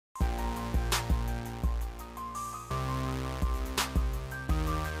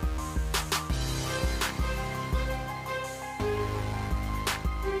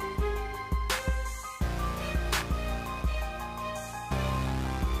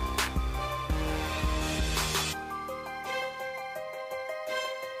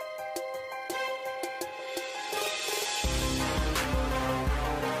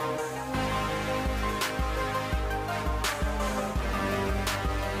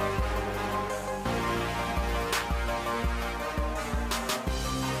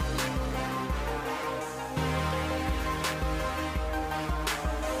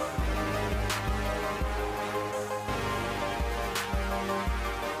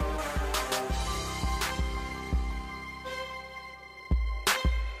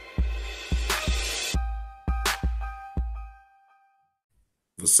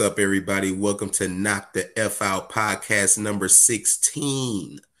What's up, everybody? Welcome to Knock the F Out podcast number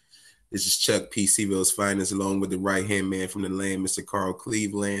 16. This is Chuck P. C-Ville's finest, along with the right-hand man from the land, Mr. Carl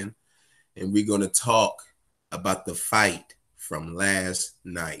Cleveland. And we're going to talk about the fight from last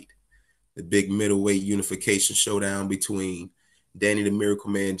night. The big middleweight unification showdown between Danny the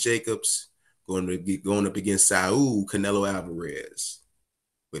Miracle Man Jacobs going up against Saul Canelo Alvarez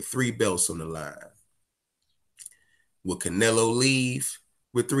with 3 belts on the line. Will Canelo leave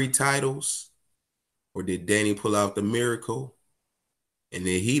with 3 titles? Or did Danny pull out the miracle and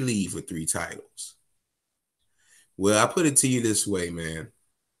then he leave with 3 titles? Well, I put it to you this way, man.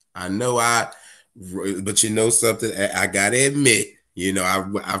 But you know something, I gotta admit,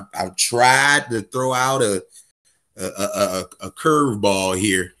 I've tried to throw out a curveball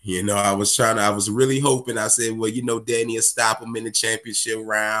here. I was really hoping. I said, well, Danny will stop him in the championship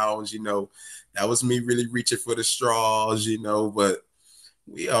rounds. That was me really reaching for the straws. But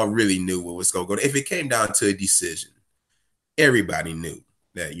we all really knew what was going to go. If it came down to a decision, everybody knew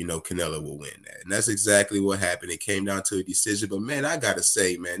that, Canelo will win that. And that's exactly what happened. It came down to a decision. But, man, I got to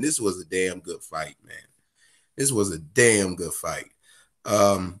say, man, this was a damn good fight, man. This was a damn good fight.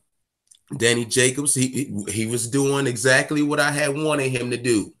 Danny Jacobs, he was doing exactly what I had wanted him to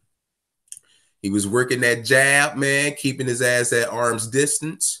do. He was working that jab, man, keeping his ass at arm's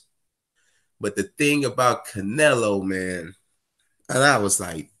distance. But the thing about Canelo, man, and I was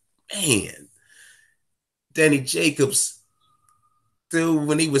like, man, Danny Jacobs, dude,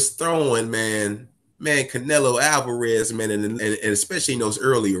 when he was throwing, man, Canelo Alvarez, man, and especially in those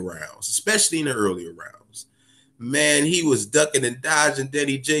earlier rounds, man, he was ducking and dodging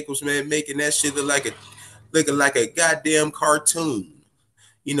Danny Jacobs, man, making that shit looking like a goddamn cartoon.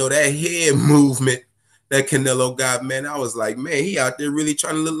 That head movement that Canelo got, man, I was like, man, he out there really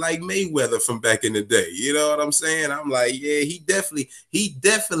trying to look like Mayweather from back in the day. You know what I'm saying? I'm like, yeah, he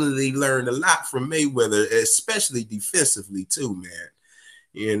definitely learned a lot from Mayweather, especially defensively too, man.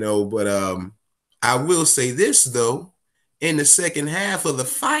 But I will say this though, in the second half of the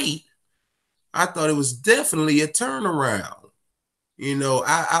fight, I thought it was definitely a turnaround.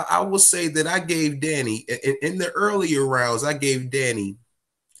 I will say that I gave Danny in the earlier rounds, I gave Danny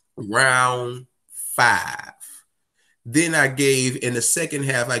round 5. Then in the second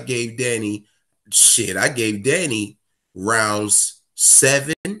half, I gave Danny rounds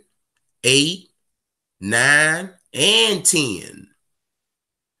 7, 8, 9, and 10.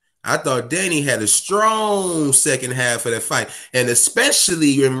 I thought Danny had a strong second half of that fight, and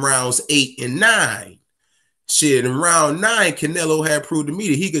especially in rounds 8 and 9. Shit, in round 9, Canelo had proved to me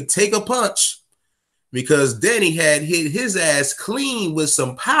that he could take a punch because Danny had hit his ass clean with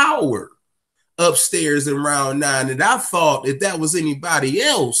some power upstairs in round 9. And I thought if that was anybody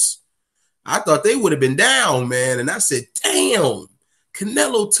else, I thought they would have been down, man. And I said, damn,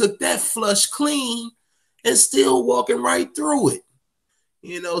 Canelo took that flush clean and still walking right through it.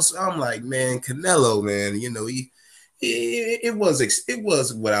 So I'm like, man, Canelo, man, it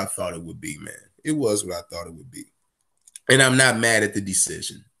was what I thought it would be, man. It was what I thought it would be. And I'm not mad at the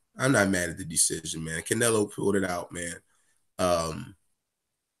decision. Man. Canelo pulled it out, man.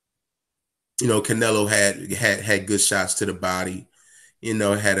 Canelo had good shots to the body.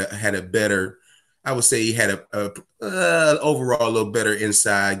 Had a better, I would say he had a overall a little better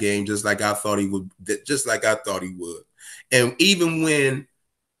inside game, just like I thought he would. And even when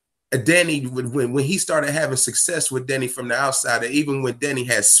Danny, when he started having success with Danny from the outside, and even when Danny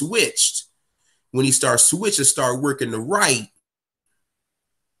had switched, when he started working the right,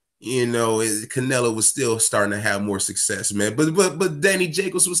 Canelo was still starting to have more success, man. But Danny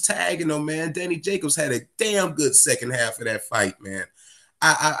Jacobs was tagging him, man. Danny Jacobs had a damn good second half of that fight, man.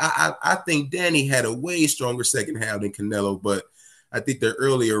 I think Danny had a way stronger second half than Canelo, but I think the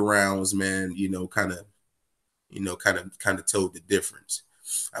earlier rounds, man, kind of told the difference.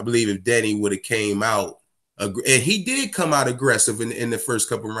 I believe if Danny would have came out, and he did come out aggressive in the first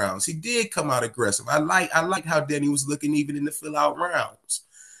couple rounds. He did come out aggressive. I like how Danny was looking even in the fill out rounds.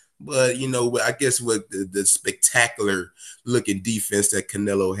 But, I guess with the spectacular looking defense that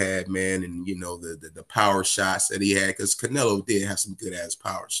Canelo had, man, and, the power shots that he had, because Canelo did have some good ass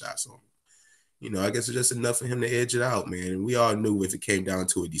power shots on him. I guess it's just enough for him to edge it out, man. And we all knew if it came down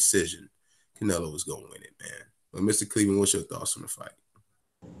to a decision, Canelo was going to win it, man. But Mr. Cleveland, what's your thoughts on the fight?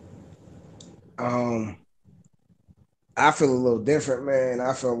 I feel a little different, man.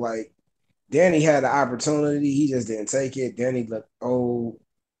 I feel like Danny had the opportunity. He just didn't take it. Danny looked old.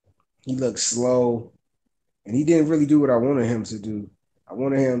 He looked slow. And he didn't really do what I wanted him to do. I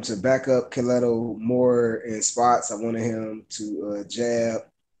wanted him to back up Canelo more in spots. I wanted him to jab.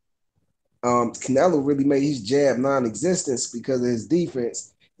 Canelo really made his jab non-existent because of his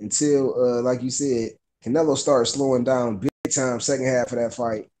defense. until like you said, Canelo started slowing down big time second half of that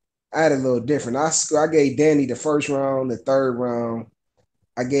fight. I had a little different. I gave Danny the first round, the third round.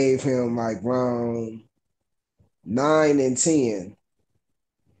 I gave him like round 9 and 10.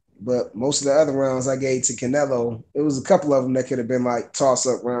 But most of the other rounds I gave to Canelo. It was a couple of them that could have been like toss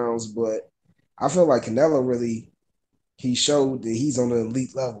up rounds, but I feel like Canelo really he showed that he's on an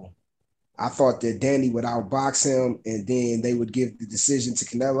elite level. I thought that Danny would outbox him and then they would give the decision to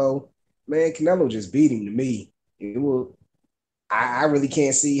Canelo. Man, Canelo just beat him to me. It will I really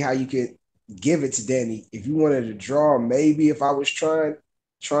can't see how you could give it to Danny. If you wanted to draw, maybe if I was trying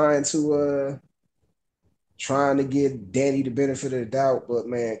to trying to give Danny the benefit of the doubt, but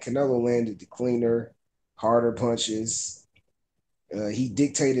man, Canelo landed the cleaner, harder punches. He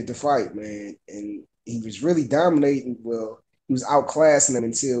dictated the fight, man, and he was really dominating. Well, he was outclassing him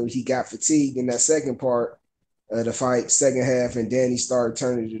until he got fatigued in that second part of the fight, second half, and Danny started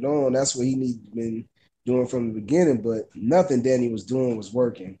turning it on. That's what he needed to been doing from the beginning, but nothing Danny was doing was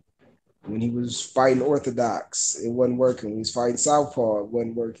working. When he was fighting orthodox, it wasn't working. When he was fighting southpaw, it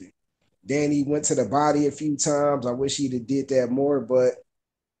wasn't working. Danny went to the body a few times. I wish he'd have did that more, but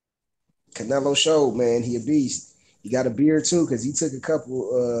Canelo showed, man, he a beast. He got a beard too, because he took a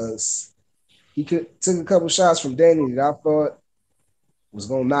couple took a couple shots from Danny that I thought was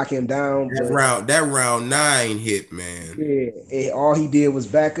gonna knock him down, but That round nine hit, man. yeah, all he did was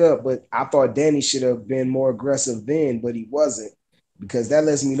back up. But I thought Danny should have been more aggressive then, but he wasn't, because that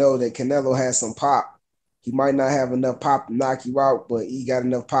lets me know that Canelo has some pop. He might not have enough pop to knock you out, but he got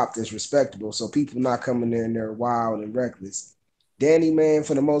enough pop that's respectable. So people not coming there and they're wild and reckless. Danny, man,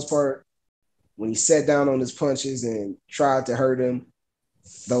 for the most part, when he sat down on his punches and tried to hurt him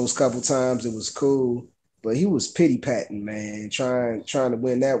those couple times, it was cool. But he was pity patting, man, trying to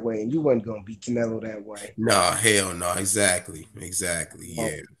win that way, and you wasn't gonna beat Canelo that way. No, hell no, exactly, exactly,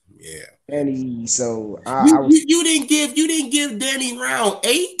 yeah, yeah. And he, so I You, was you you didn't give Danny round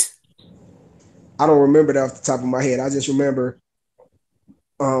eight. I don't remember that off the top of my head. I just remember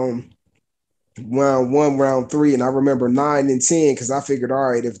um round one, round three, and I remember 9 and 10 because I figured,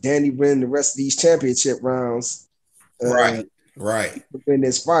 all right, if Danny win the rest of these championship rounds, Right, right. win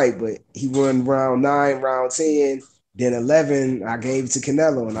this fight. But he won round nine, round 10, then 11. I gave it to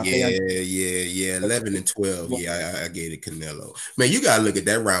Canelo, and I think I Yeah. 11 and 12. Yeah, I gave it Canelo. Man, you gotta look at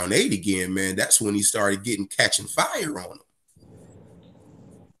that round eight again, man. That's when he started getting catching fire on him.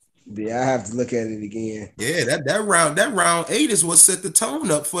 yeah, I have to look at it again. Yeah, that round eight is what set the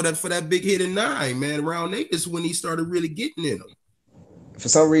tone up for that big hit in nine, man. Round eight is when he started really getting in him. For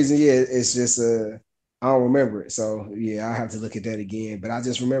some reason, yeah, it's just I don't remember it. So yeah, I have to look at that again. But I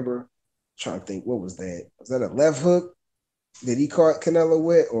just remember trying to think, what was that? Was that a left hook that he caught Canelo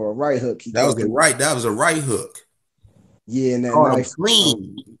with, or a right hook he caught Canelo? That was a right hook. Yeah, and that Caught him knife.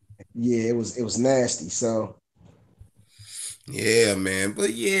 clean. Yeah, it was nasty. So Yeah, man.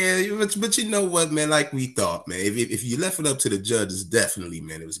 But yeah, but you know what, man? Like we thought, man. If you left it up to the judges, definitely,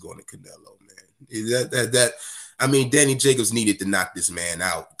 man, it was going to Canelo, man. I mean, Danny Jacobs needed to knock this man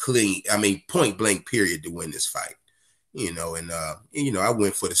out clean. I mean, point blank, period, to win this fight. I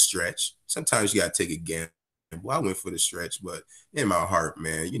went for the stretch. Sometimes you gotta take a gamble. I went for the stretch, but in my heart,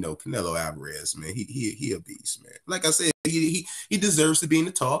 man, Canelo Alvarez, man, he a beast, man. Like I said, he deserves to be in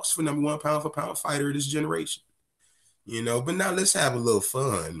the talks for number one pound for pound fighter of this generation. But now let's have a little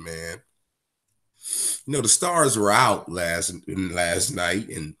fun, man. The stars were out last night,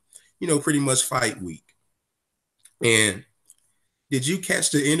 and pretty much fight week. And did you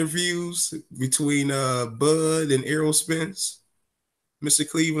catch the interviews between Bud and Errol Spence, Mr.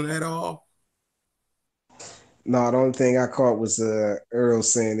 Cleveland, at all? no, the only thing I caught was Earl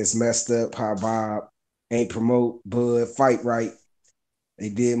saying it's messed up how Bob ain't promote Bud fight right. They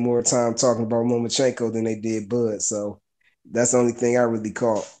did more time talking about Lomachenko than they did Bud. So that's the only thing I really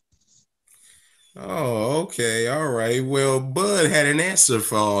caught. Oh, okay. All right. Well, Bud had an answer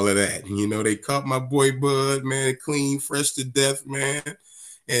for all of that. They caught my boy Bud, man, clean, fresh to death, man.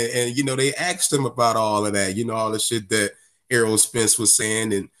 And they asked him about all of that, all the shit that Errol Spence was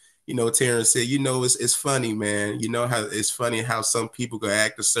saying. And, Terrence said, it's funny, man. How it's funny how some people can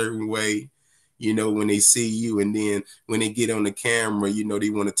act a certain way, when they see you. And then when they get on the camera, they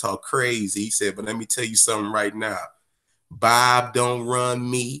want to talk crazy. He said, but let me tell you something right now. Bob don't run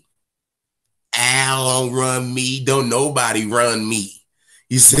me. Al don't run me. Don't nobody run me.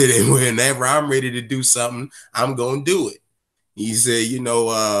 He said, and whenever I'm ready to do something, I'm going to do it. He said,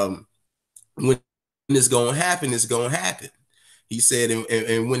 when it's going to happen, it's going to happen. He said,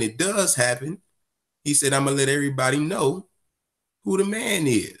 and when it does happen, he said, I'm going to let everybody know who the man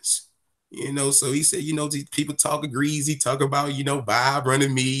is. So he said, these people talk greasy, talk about, Bob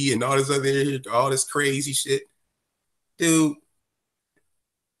running me and all this crazy shit. Dude,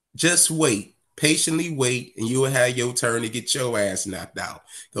 just wait. Patiently wait, and you'll have your turn to get your ass knocked out.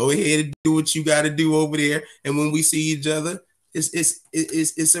 Go ahead and do what you got to do over there. And when we see each other,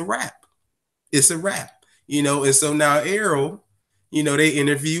 it's a wrap. It's a wrap. And so now Errol, they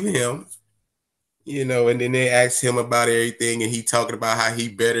interview him, and then they ask him about everything, and he talking about how he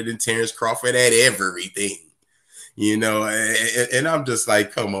better than Terrence Crawford at everything. And I'm just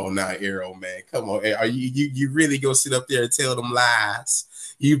like, come on now, Arrow, man. Come on. Are you really gonna sit up there and tell them lies?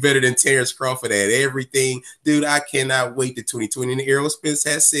 You better than Terrence Crawford at everything. Dude, I cannot wait to 2020. And Errol Spence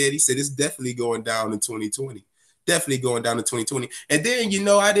has said, he said it's definitely going down in 2020. Definitely going down to 2020. And then,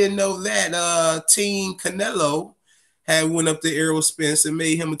 I didn't know that Team Canelo had went up to Errol Spence and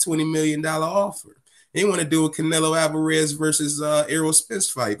made him a $20 million offer. They want to do a Canelo Alvarez versus Errol Spence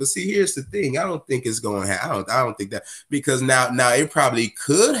fight. But see, here's the thing. I don't think it's going to happen. I don't think that, because now it probably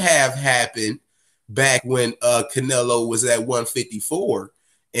could have happened back when Canelo was at 154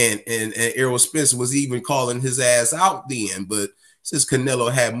 and Errol Spence was even calling his ass out then. But since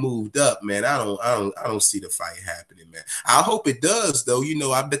Canelo had moved up, man, I don't see the fight happening, man. I hope it does, though.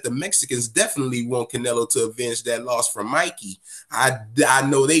 I bet the Mexicans definitely want Canelo to avenge that loss from Mikey. I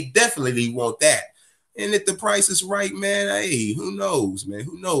know they definitely want that. And if the price is right, man, hey, who knows, man?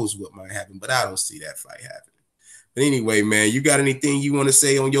 Who knows what might happen? But I don't see that fight happening. But anyway, man, you got anything you want to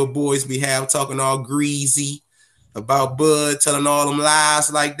say on your boys' behalf, talking all greasy about Bud, telling all them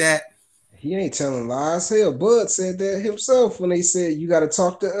lies like that? He ain't telling lies. Hell, Bud said that himself when they said you gotta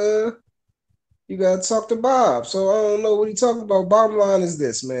talk to Bob. So I don't know what he talking about. Bottom line is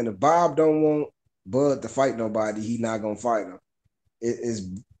this, man. If Bob don't want Bud to fight nobody, he not gonna fight him. It is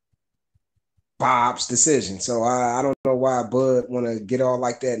Bob's decision. So I don't know why Bud want to get all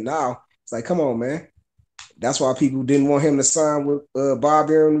like that now. It's like, come on, man. That's why people didn't want him to sign with Bob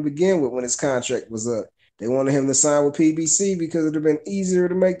Arum to begin with when his contract was up. They wanted him to sign with PBC because it would have been easier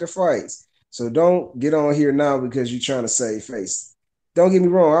to make the fights. So don't get on here now because you're trying to save face. Don't get me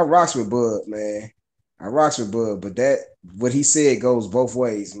wrong, I rocks with Bud, man. I rocks with Bud, but that what he said goes both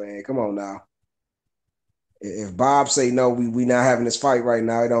ways, man. Come on now. If Bob say no, we not having this fight right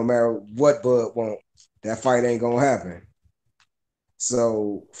now, it don't matter what Bud want. That fight ain't gonna happen.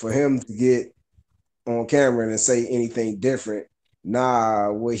 So for him to get on camera and say anything different,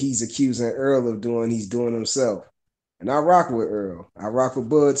 nah, what he's accusing Earl of doing, he's doing himself. And I rock with Earl. I rock with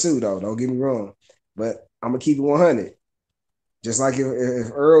Bud too, though. Don't get me wrong. But I'm gonna keep it 100. Just like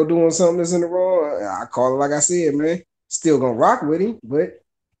if Earl doing something that's in the wrong, I call it like I said, man. Still gonna rock with him, but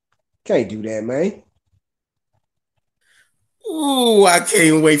can't do that, man. Ooh, I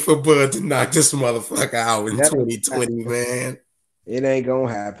can't wait for Bud to knock this motherfucker out in That 2020, man. it ain't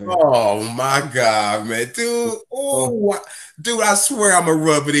gonna happen. Oh my God, man, dude. Oh, Oh, dude, I swear I'm gonna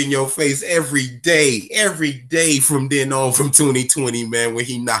rub it in your face every day from then on, from 2020, man, when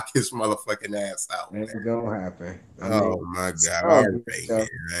he knocked his motherfucking ass out, man. ain't gonna happen. I mean, Oh my God. All sound right, good, man. though.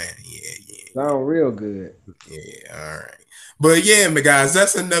 Yeah. Sound real good. Yeah. All right. But yeah, my guys,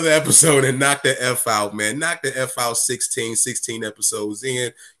 that's another episode and Knock the F Out, man. Knock the F Out 16 episodes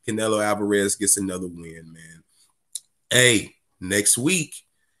in. Canelo Alvarez gets another win, man. Hey, next week,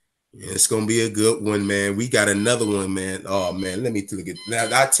 it's gonna be a good one, man. We got another one, man. Oh man, let me look at now.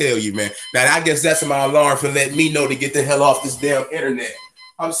 I tell you, man. Now I guess that's my alarm for letting me know to get the hell off this damn internet.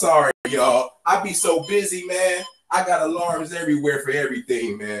 I'm sorry, y'all. I be so busy, man. I got alarms everywhere for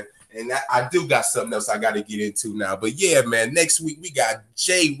everything, man. And I do got something else I got to get into now. But yeah, man. Next week we got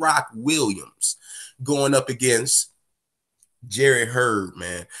J. Rock Williams going up against Jerry Hurd,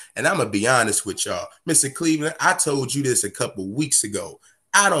 man. And I'm gonna be honest with y'all, Mr. Cleveland. I told you this a couple weeks ago.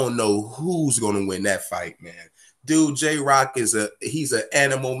 I don't know who's gonna win that fight, man. Dude, J Rock he's an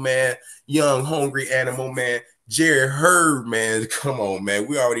animal, man, young, hungry animal, man. Jerry Hurd, man, come on, man.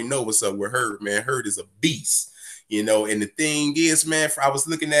 We already know what's up with Hurd, man. Hurd is a beast, And the thing is, man, I was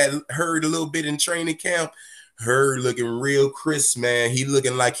looking at Hurd a little bit in training camp. Hurd looking real crisp, man. He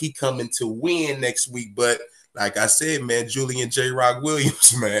looking like he coming to win next week, but like I said, man, Julian J. Rock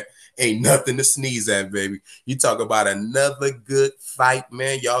Williams, man, ain't nothing to sneeze at, baby. You talk about another good fight,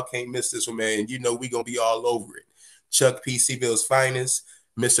 man. Y'all can't miss this one, man. And we going to be all over it. Chuck P. C-Ville's finest,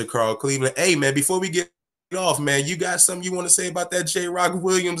 Mr. Carl Cleveland. Hey, man, before we get off, man, you got something you want to say about that J. Rock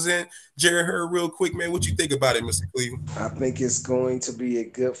Williams and Jerry Hurd real quick, man? What you think about it, Mr. Cleveland? I think it's going to be a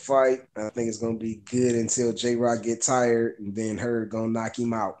good fight. I think it's going to be good until J Rock get tired and then Hurd going to knock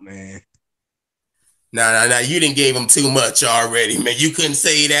him out, man. Nah. You didn't gave him too much already, man. You couldn't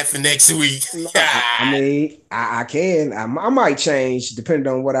say that for next week. I mean, I can. I might change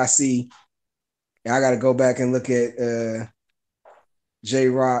depending on what I see I got to go back and look at J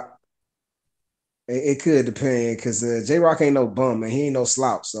Rock. It could depend because J Rock ain't no bum and he ain't no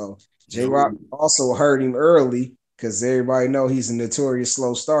slouch. So J Rock No. also hurt him early because everybody know he's a notorious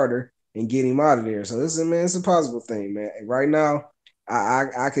slow starter and get him out of there. So this is, man, it's a possible thing, man. And right now,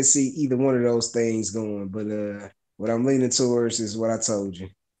 I can see either one of those things going, but what I'm leaning towards is what I told you.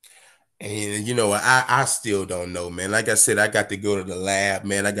 And you know, I still don't know, man. Like I said, I got to go to the lab,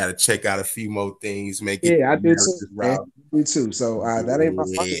 man. I got to check out a few more things, man. Get Yeah, the I do too, analysis man. route. I do too. So that ain't my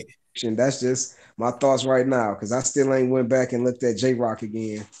final Yeah. prediction. That's just my thoughts right now because I still ain't went back and looked at J Rock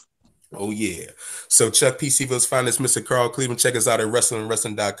again. Oh, yeah. So Chuck P. C-Ville's finest, Mr. Carl Cleveland. Check us out at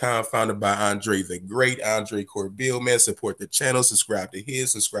wrestlingwrestling.com, founded by Andre the Great, Andre Corbill, man. Support the channel, subscribe to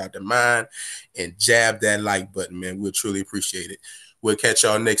his, subscribe to mine, and jab that like button, man. We'll truly appreciate it. We'll catch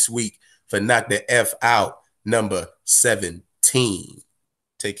y'all next week for Knock the F Out, number 17.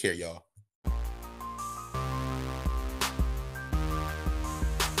 Take care, y'all.